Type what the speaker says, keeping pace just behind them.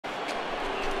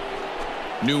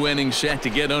New inning set to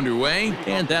get underway,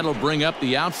 and that'll bring up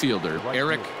the outfielder,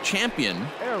 Eric Champion.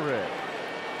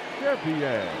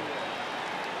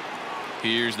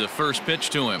 Here's the first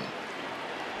pitch to him.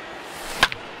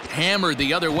 Hammered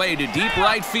the other way to deep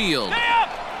right field.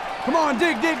 Come on,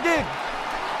 dig, dig, dig.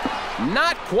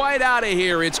 Not quite out of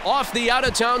here. It's off the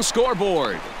out-of-town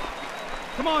scoreboard.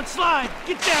 Come on, slide.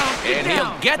 Get down. Get and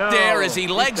down. He'll get there as he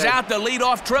legs out the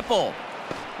leadoff triple.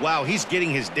 Wow, he's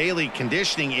getting his daily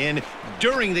conditioning in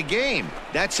during the game.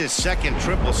 That's his second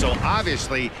triple, so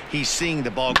obviously he's seeing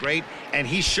the ball great, and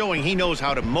he's showing he knows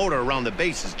how to motor around the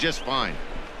bases just fine.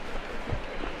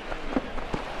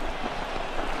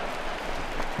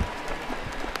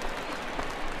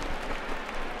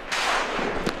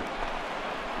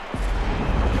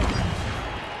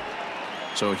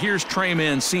 So here's Trey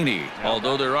Mancini,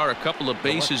 although there are a couple of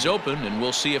bases open, and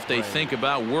we'll see if they think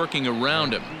about working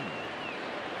around him.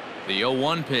 The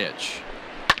 0-1 pitch.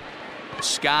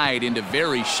 Skied into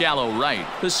very shallow right.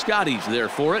 Piscotty's there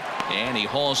for it, and he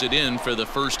hauls it in for the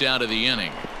first out of the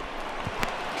inning.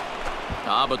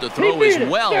 But the throw is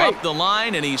well up the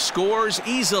line, and he scores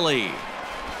easily.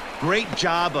 Great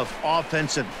job of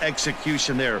offensive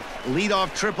execution there.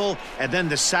 Leadoff triple, and then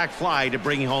the sac fly to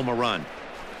bring home a run.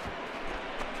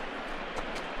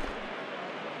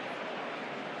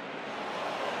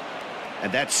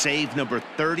 And that's save number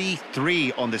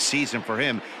 33 on the season for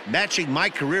him, matching my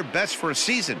career best for a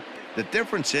season. The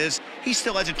difference is he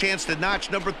still has a chance to notch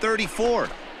number 34.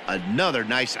 Another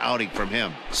nice outing from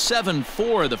him.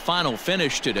 7-4 the final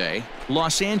finish today.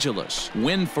 Los Angeles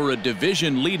win for a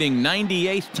division-leading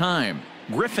 98th time.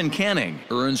 Griffin Canning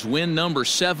earns win number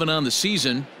 7 on the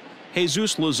season.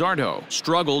 Jesus Luzardo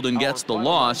struggled and gets the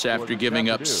loss after giving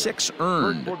up 6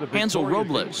 earned. Hansel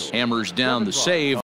Robles hammers down the save.